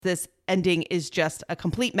This ending is just a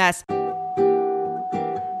complete mess.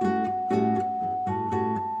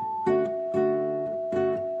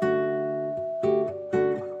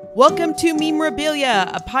 Welcome to Memorabilia,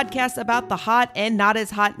 a podcast about the hot and not as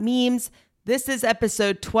hot memes. This is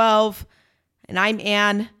episode 12, and I'm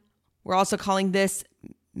Anne. We're also calling this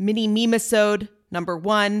mini meme-isode number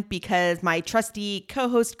 1 because my trusty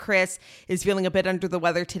co-host Chris is feeling a bit under the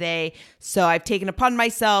weather today. So I've taken upon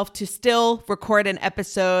myself to still record an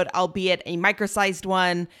episode, albeit a micro-sized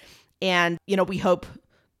one. And, we hope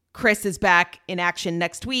Chris is back in action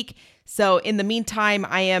next week. So in the meantime,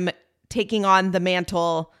 I am taking on the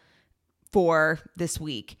mantle for this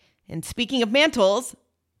week. And speaking of mantles,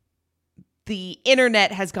 the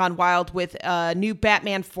internet has gone wild with a new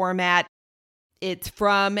Batman format. It's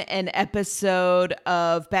from an episode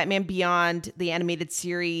of Batman Beyond, the animated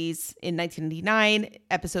series in 1999,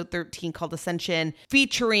 episode 13 called Ascension,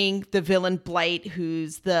 featuring the villain Blight,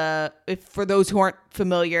 who's for those who aren't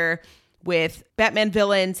familiar with Batman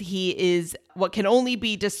villains, he is what can only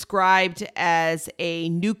be described as a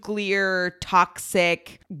nuclear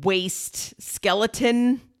toxic waste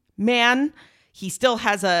skeleton man. He still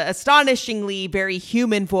has a astonishingly very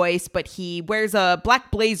human voice, but he wears a black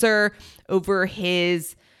blazer over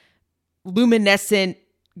his luminescent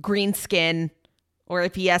green skin, or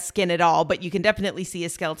if he has skin at all, but you can definitely see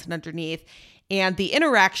his skeleton underneath. And the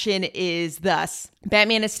interaction is thus: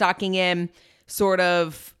 Batman is stalking him, sort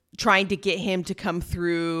of trying to get him to come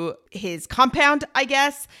through his compound, I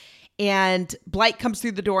guess. And Blight comes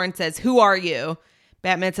through the door and says, "Who are you?"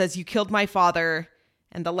 Batman says, "You killed my father."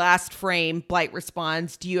 And the last frame, Blight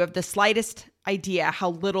responds, "Do you have the slightest idea how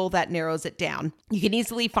little that narrows it down?" You can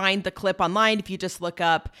easily find the clip online if you just look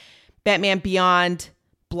up Batman Beyond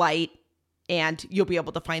Blight, and you'll be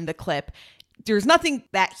able to find the clip. There's nothing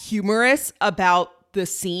that humorous about the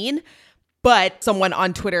scene, but someone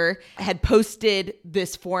on Twitter had posted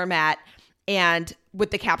this format and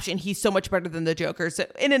with the caption, "He's so much better than the Joker." So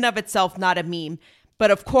in and of itself, not a meme.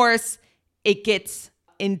 But of course, it gets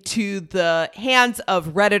into the hands of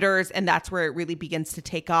Redditors, and that's where it really begins to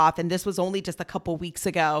take off. And this was only just a couple weeks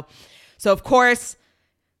ago. So of course,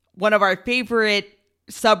 one of our favorite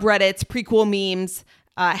subreddits, Prequel Memes,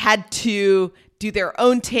 had to do their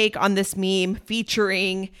own take on this meme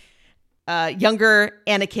featuring younger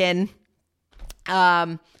Anakin.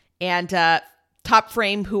 Top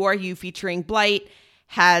Frame, Who Are You, featuring Blight,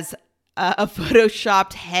 has a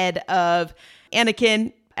photoshopped head of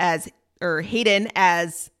Anakin Hayden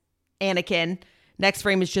as Anakin. Next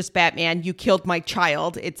frame is just Batman, "You killed my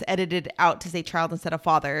child." It's edited out to say child instead of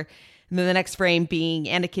father. And then the next frame being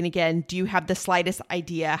Anakin again, "Do you have the slightest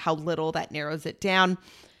idea how little that narrows it down?"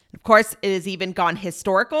 Of course, it has even gone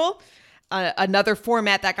historical. Another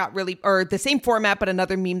format that got really, or the same format, but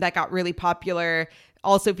another meme that got really popular.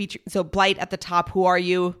 Also featured, so Blight at the top, "Who are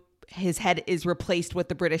you?" His head is replaced with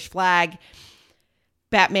the British flag.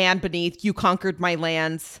 Batman beneath, "You conquered my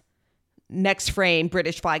lands." Next frame,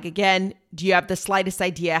 British flag again. "Do you have the slightest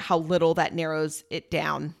idea how little that narrows it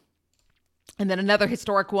down?" And then another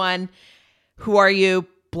historic one, "Who are you?"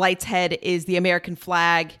 Blight's head is the American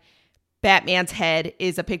flag. Batman's head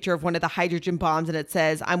is a picture of one of the hydrogen bombs, and it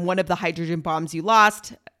says, "I'm one of the hydrogen bombs you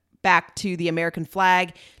lost." Back to the American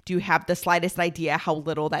flag. "Do you have the slightest idea how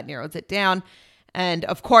little that narrows it down?" And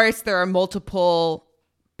of course, there are multiple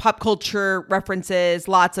pop culture references,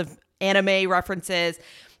 lots of anime references,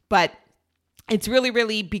 but it's really,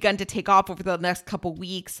 really begun to take off over the next couple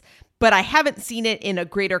weeks. But I haven't seen it in a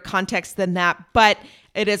greater context than that, but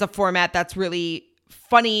it is a format that's really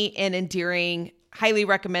funny and endearing. Highly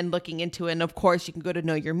recommend looking into it. And of course, you can go to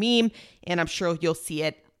Know Your Meme, and I'm sure you'll see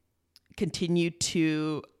it continue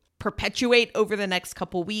to perpetuate over the next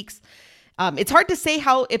couple weeks. It's hard to say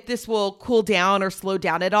if this will cool down or slow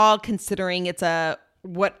down at all, considering it's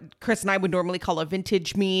what Chris and I would normally call a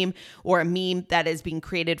vintage meme, or a meme that is being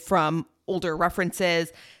created from older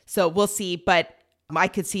references. So we'll see. But I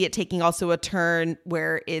could see it taking also a turn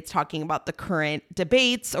where it's talking about the current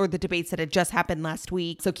debates or the debates that had just happened last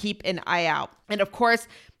week. So keep an eye out. And of course,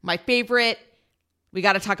 my favorite, we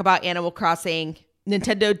got to talk about Animal Crossing.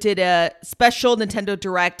 Nintendo did a special Nintendo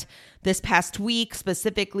Direct this past week,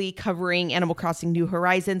 specifically covering Animal Crossing New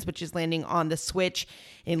Horizons, which is landing on the Switch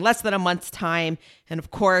in less than a month's time. And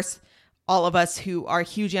of course, all of us who are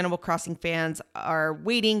huge Animal Crossing fans are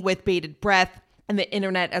waiting with bated breath. And the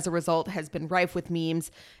internet, as a result, has been rife with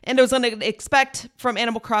memes. And I was going to expect from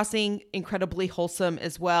Animal Crossing, incredibly wholesome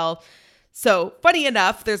as well. So, funny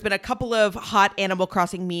enough, there's been a couple of hot Animal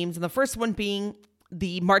Crossing memes, and the first one being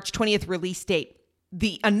the March 20th release date.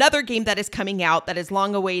 Another game that is coming out that is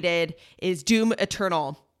long awaited is Doom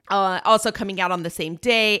Eternal. also coming out on the same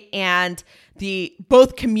day, and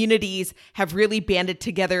both communities have really banded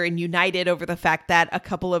together and united over the fact that a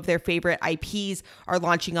couple of their favorite IPs are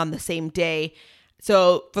launching on the same day.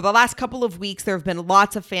 So for the last couple of weeks, there have been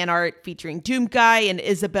lots of fan art featuring Doomguy and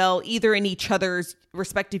Isabelle, either in each other's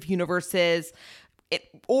respective universes,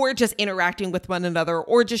 or just interacting with one another,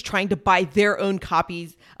 or just trying to buy their own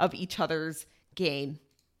copies of each other's game.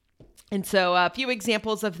 And so a few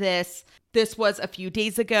examples of this. This was a few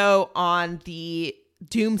days ago on the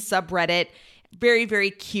Doom subreddit. Very,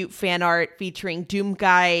 very cute fan art featuring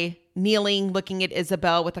Doomguy kneeling, looking at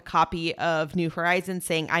Isabelle with a copy of New Horizons,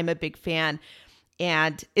 saying, "I'm a big fan."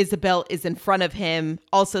 And Isabelle is in front of him,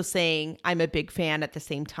 also saying, "I'm a big fan" at the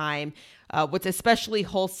same time. What's especially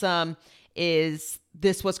wholesome is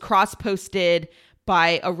this was cross-posted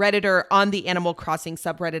by a Redditor on the Animal Crossing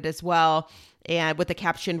subreddit as well. And with the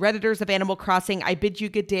caption, "Redditors of Animal Crossing, I bid you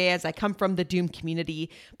good day as I come from the Doom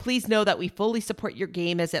community. Please know that we fully support your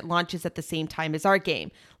game as it launches at the same time as our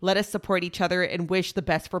game. Let us support each other and wish the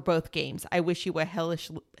best for both games. I wish you a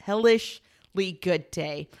hellishly good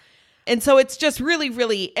day." And so it's just really,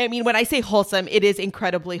 really, I mean, when I say wholesome, it is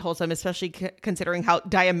incredibly wholesome, especially considering how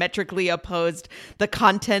diametrically opposed the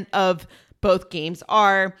content of both games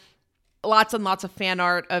are. Lots and lots of fan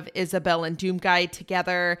art of Isabelle and Doomguy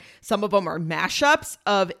together. Some of them are mashups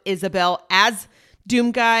of Isabelle as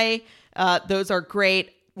Doomguy. Those are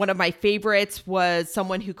great. One of my favorites was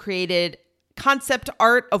someone who created concept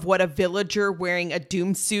art of what a villager wearing a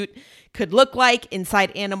Doom suit could look like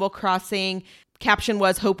inside Animal Crossing. Caption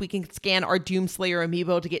was, "Hope we can scan our Doom Slayer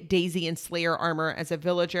amiibo to get Daisy and Slayer armor as a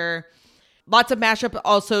villager." Lots of mashup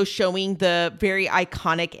also showing the very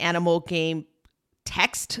iconic Animal game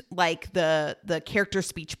text, like the character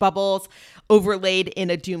speech bubbles overlaid in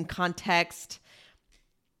a Doom context.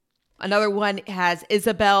 Another one has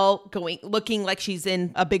Isabelle looking like she's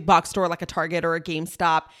in a big box store like a Target or a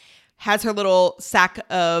GameStop, has her little sack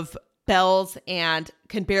of bells and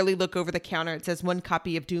can barely look over the counter. It says, "1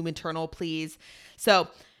 copy of Doom Eternal, please." So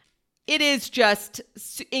it is just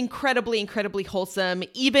incredibly, incredibly wholesome.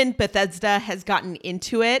 Even Bethesda has gotten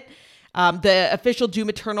into it. The official Doom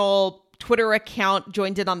Eternal Twitter account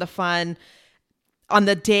joined in on the fun. On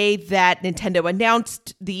the day that Nintendo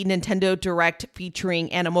announced the Nintendo Direct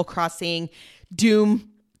featuring Animal Crossing,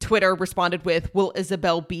 Doom Twitter responded with, "Will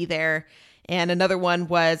Isabelle be there?" And another one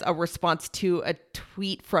was a response to a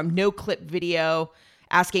tweet from NoClip Video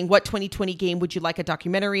asking, "What 2020 game would you like a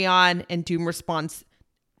documentary on?" And Doom responds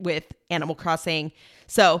with Animal Crossing.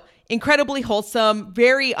 So incredibly wholesome,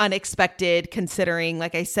 very unexpected considering,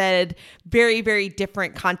 like I said, very, very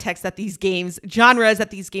different context that these games, genres that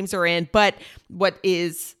these games are in. But what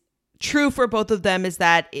is true for both of them is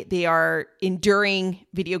that they are enduring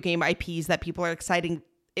video game IPs that people are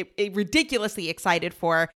ridiculously excited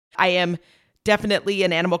for. I am definitely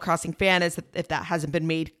an Animal Crossing fan, as if that hasn't been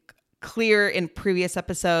made clear in previous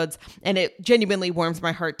episodes, and it genuinely warms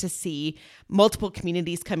my heart to see multiple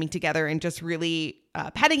communities coming together and just really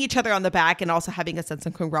patting each other on the back, and also having a sense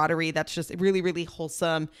of camaraderie that's just really, really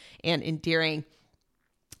wholesome and endearing.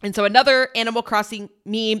 And so another Animal Crossing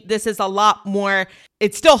meme, this is a lot more,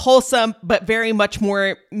 it's still wholesome, but very much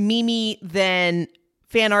more memey than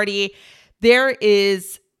fan arty. There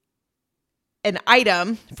is an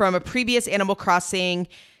item from a previous Animal Crossing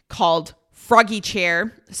called Froggy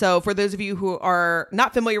Chair. So for those of you who are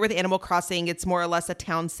not familiar with Animal Crossing, it's more or less a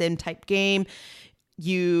town sim type game.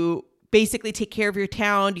 You basically take care of your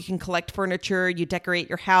town. You can collect furniture. You decorate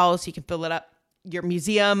your house. You can fill it up, your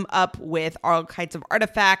museum up with all kinds of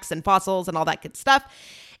artifacts and fossils and all that good stuff.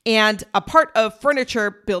 And a part of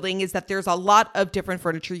furniture building is that there's a lot of different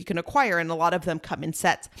furniture you can acquire, and a lot of them come in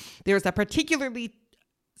sets. There's a particularly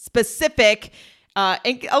specific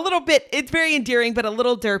and a little bit, it's very endearing, but a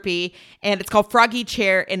little derpy, and it's called Froggy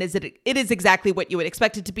Chair, and it is exactly what you would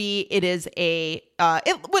expect it to be. It is I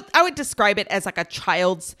would describe it as like a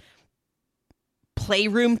child's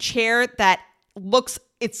playroom chair that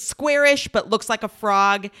it's squarish, but looks like a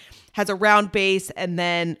frog, has a round base, and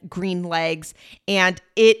then green legs, and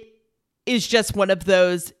it is just one of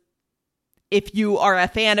those, if you are a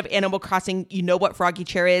fan of Animal Crossing, you know what Froggy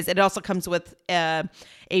Chair is. It also comes with a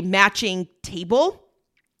matching table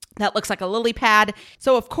that looks like a lily pad.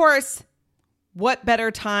 So, of course, what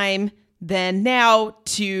better time than now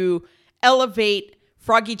to elevate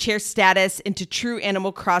Froggy Chair status into true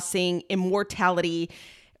Animal Crossing immortality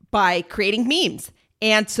by creating memes.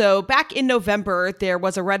 And so back in November, there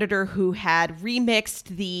was a Redditor who had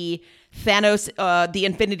remixed the Thanos, the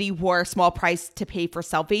Infinity War small price to pay for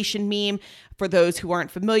salvation meme. For those who aren't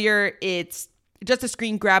familiar, it's just a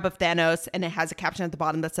screen grab of Thanos, and it has a caption at the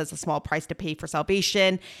bottom that says a small price to pay for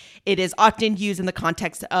salvation. It is often used in the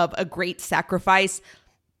context of a great sacrifice.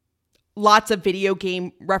 Lots of video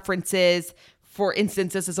game references. For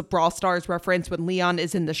instance, this is a Brawl Stars reference when Leon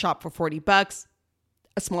is in the shop for $40,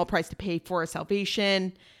 a small price to pay for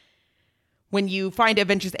salvation. When you find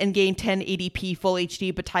Avengers Endgame 1080p full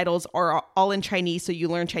HD, but titles are all in Chinese, so you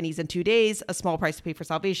learn Chinese in 2 days, a small price to pay for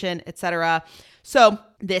salvation, etc. So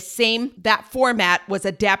that format was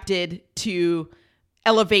adapted to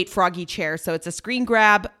elevate Froggy Chair. So it's a screen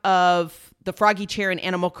grab of the Froggy Chair in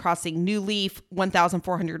Animal Crossing New Leaf,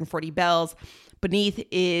 1,440 bells. Beneath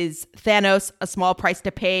is Thanos, a small price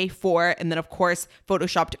to pay for, and then of course,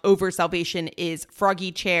 photoshopped over salvation is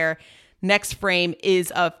Froggy Chair. Next frame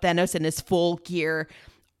is of Thanos in his full gear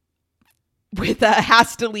with a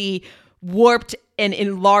hastily warped and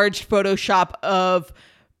enlarged Photoshop of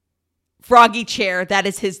Froggy Chair. That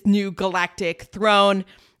is his new galactic throne.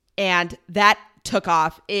 And that took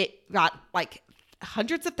off. It got like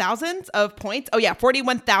hundreds of thousands of points.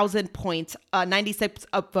 41,000 points, 96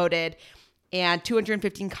 upvoted, and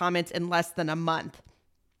 215 comments in less than a month.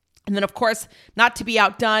 And then, of course, not to be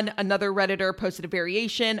outdone, another Redditor posted a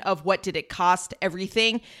variation of what did it cost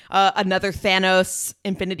everything. Another Thanos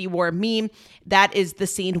Infinity War meme. That is the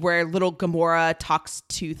scene where little Gamora talks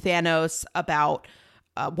to Thanos about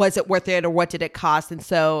was it worth it or what did it cost? And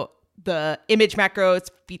so the image macros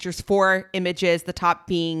features 4 images, the top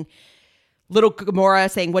being little Gamora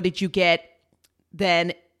saying, "What did you get?"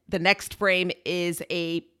 Then the next frame is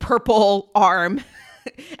a purple arm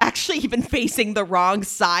actually even facing the wrong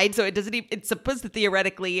side. So it doesn't even, it's supposed to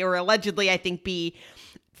theoretically or allegedly, I think, be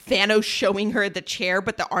Thanos showing her the chair,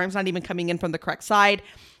 but the arm's not even coming in from the correct side.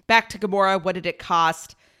 Back to Gamora, what did it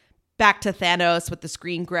cost? Back to Thanos with the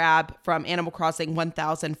screen grab from Animal Crossing,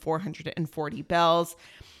 1,440 bells.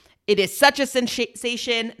 It is such a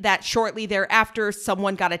sensation that shortly thereafter,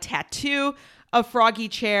 someone got a tattoo of Froggy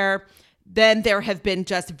Chair. Then there have been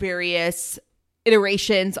just various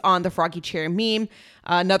iterations on the Froggy Chair meme.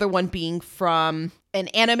 Another one being from an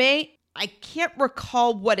anime. I can't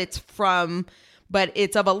recall what it's from, but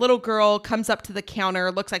it's of a little girl, comes up to the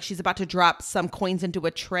counter, looks like she's about to drop some coins into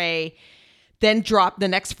a tray. Then the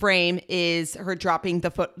next frame is her dropping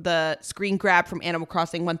the screen grab from Animal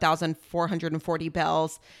Crossing, 1,440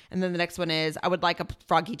 bells. And then the next one is, "I would like a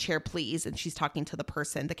Froggy Chair, please." And she's talking to the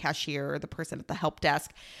person, the cashier, or the person at the help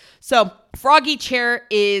desk. So Froggy Chair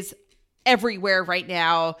is everywhere right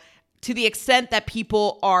now, to the extent that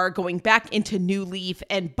people are going back into New Leaf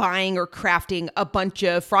and buying or crafting a bunch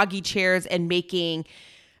of Froggy Chairs and making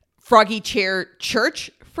Froggy Chair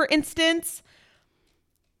Church, for instance.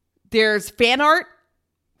 There's fan art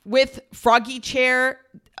with Froggy Chair.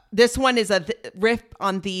 This one is a riff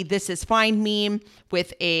on the "This Is Fine" meme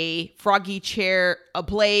with a Froggy Chair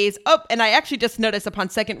ablaze. Oh, and I actually just noticed upon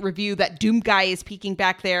second review that Doom Guy is peeking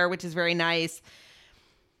back there, which is very nice.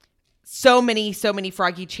 So many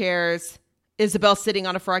Froggy Chairs. Isabel sitting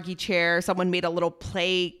on a Froggy Chair. Someone made a little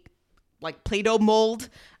Play-Doh mold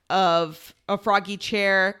of a Froggy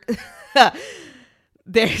Chair.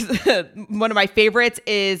 There's one of my favorites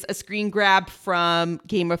is a screen grab from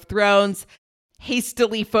Game of Thrones,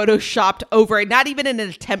 hastily photoshopped over, not even in an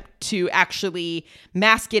attempt to actually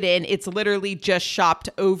mask it in. It's literally just shopped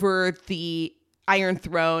over the Iron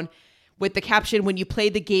Throne with the caption, "When you play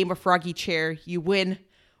the game of Froggy Chair, you win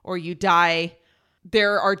or you die."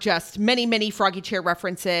 There are just many Froggy Chair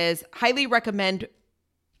references. Highly recommend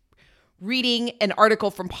reading an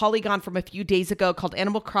article from Polygon from a few days ago called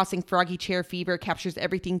 "Animal Crossing Froggy Chair Fever Captures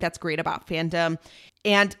Everything That's Great About Fandom."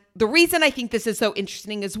 And the reason I think this is so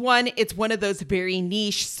interesting is, one, it's one of those very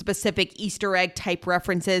niche, specific Easter egg type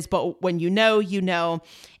references, but when you know, you know.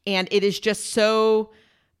 And it is just so,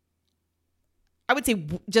 I would say,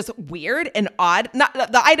 just weird and odd. Not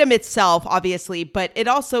the item itself, obviously, but it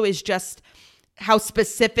also is just how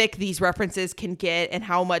specific these references can get and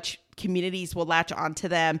how much communities will latch onto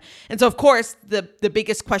them. And so, of course, the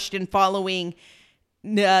biggest question following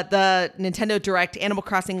the Nintendo Direct Animal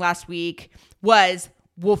Crossing last week was,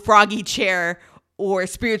 will Froggy Chair or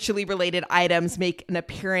spiritually related items make an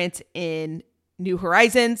appearance in New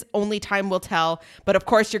Horizons? Only time will tell. But of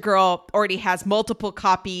course, your girl already has multiple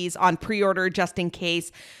copies on pre-order just in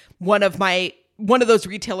case one of those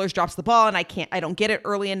retailers drops the ball and I don't get it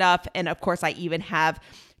early enough. And of course, I even have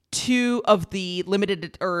 2 of the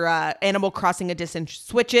limited or Animal Crossing edition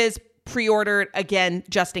Switches pre-ordered, again,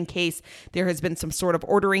 just in case there has been some sort of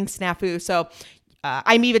ordering snafu. So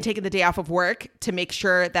I'm even taking the day off of work to make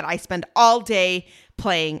sure that I spend all day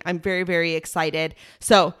playing. I'm very, very excited.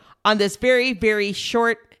 So on this very, very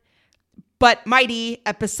short but mighty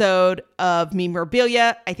episode of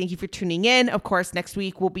Memorabilia. I thank you for tuning in. Of course, next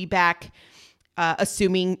week we'll be back,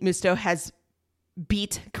 assuming Musto has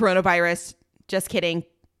beat coronavirus. Just kidding.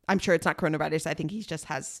 I'm sure it's not coronavirus. I think he just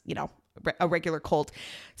has, a regular cold.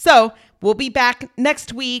 So we'll be back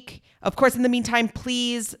next week. Of course, in the meantime,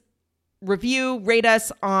 please review, rate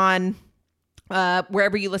us on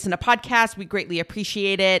wherever you listen to podcasts. We greatly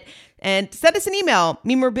appreciate it. And send us an email,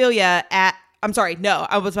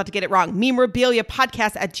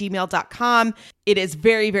 memorabiliapodcast@gmail.com. It is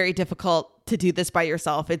very, very difficult to do this by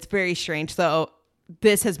yourself. It's very strange. So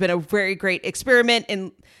this has been a very great experiment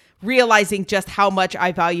in realizing just how much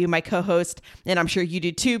I value my co-host. And I'm sure you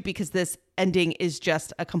do too, because this ending is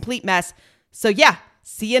just a complete mess. So yeah,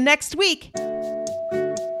 see you next week.